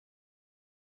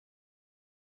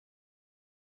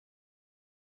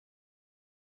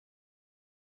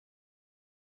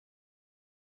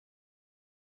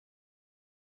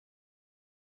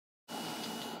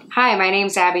Hi, my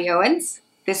name's Abby Owens.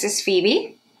 This is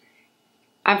Phoebe.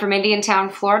 I'm from Indiantown,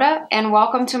 Florida, and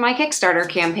welcome to my Kickstarter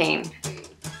campaign.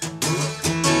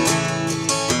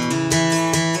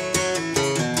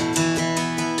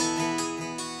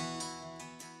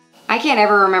 I can't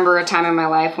ever remember a time in my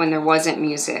life when there wasn't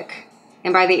music.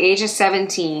 And by the age of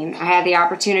 17, I had the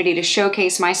opportunity to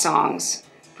showcase my songs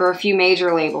for a few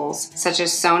major labels such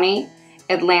as Sony,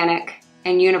 Atlantic,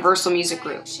 and Universal Music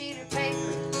Group.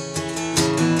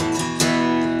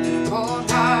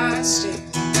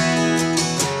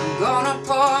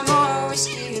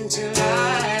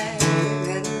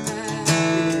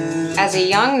 As a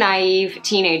young, naive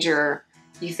teenager,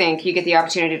 you think you get the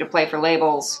opportunity to play for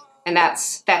labels, and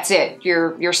that's it.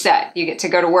 You're set. You get to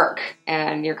go to work,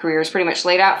 and your career is pretty much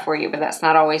laid out for you, but that's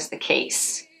not always the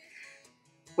case.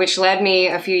 Which led me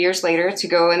a few years later to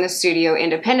go in the studio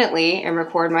independently and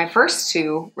record my first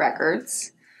two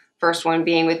records. First one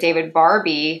being with David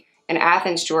Barbie in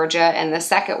Athens, Georgia, and the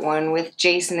second one with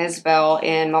Jason Isbell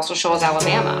in Muscle Shoals,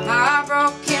 Alabama. My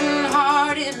broken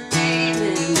heart is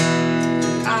amazing.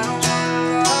 I don't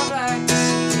wanna love like this.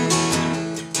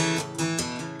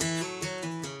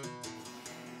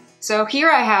 So here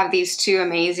I have these two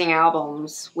amazing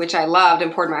albums, which I loved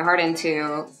and poured my heart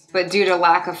into, but due to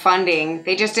lack of funding,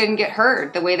 they just didn't get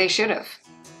heard the way they should have.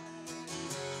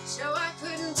 So I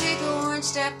couldn't take one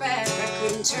step back, I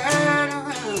couldn't turn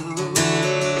around.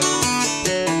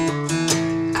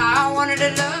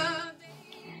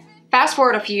 Fast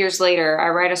forward a few years later, I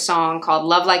write a song called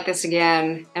Love Like This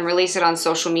Again and release it on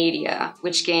social media,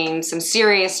 which gained some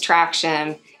serious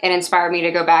traction and inspired me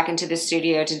to go back into the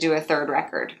studio to do a third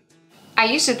record. I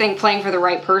used to think playing for the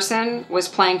right person was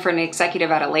playing for an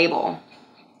executive at a label,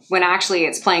 when actually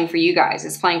it's playing for you guys,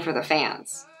 it's playing for the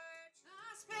fans.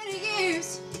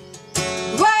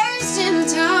 Wasting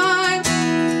time.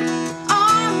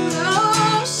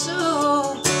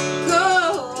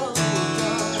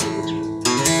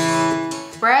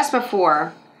 Whereas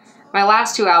before, my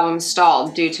last two albums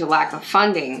stalled due to lack of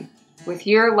funding, with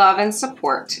your love and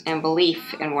support and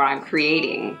belief in what I'm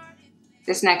creating,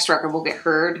 this next record will get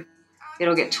heard,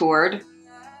 it'll get toured,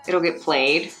 it'll get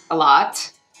played a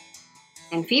lot,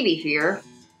 and Phoebe here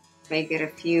may get a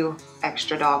few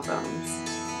extra dog bones.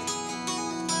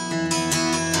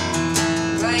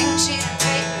 Blank sheet of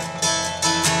paper,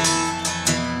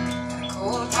 a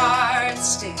cold hard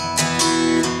stick.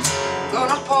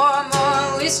 Gonna pour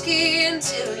more whiskey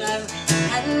until I've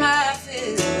had my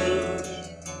fill.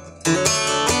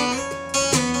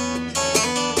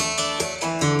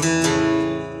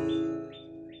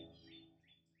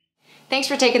 Thanks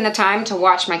for taking the time to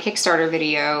watch my Kickstarter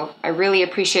video. I really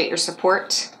appreciate your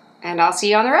support, and I'll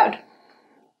see you on the road.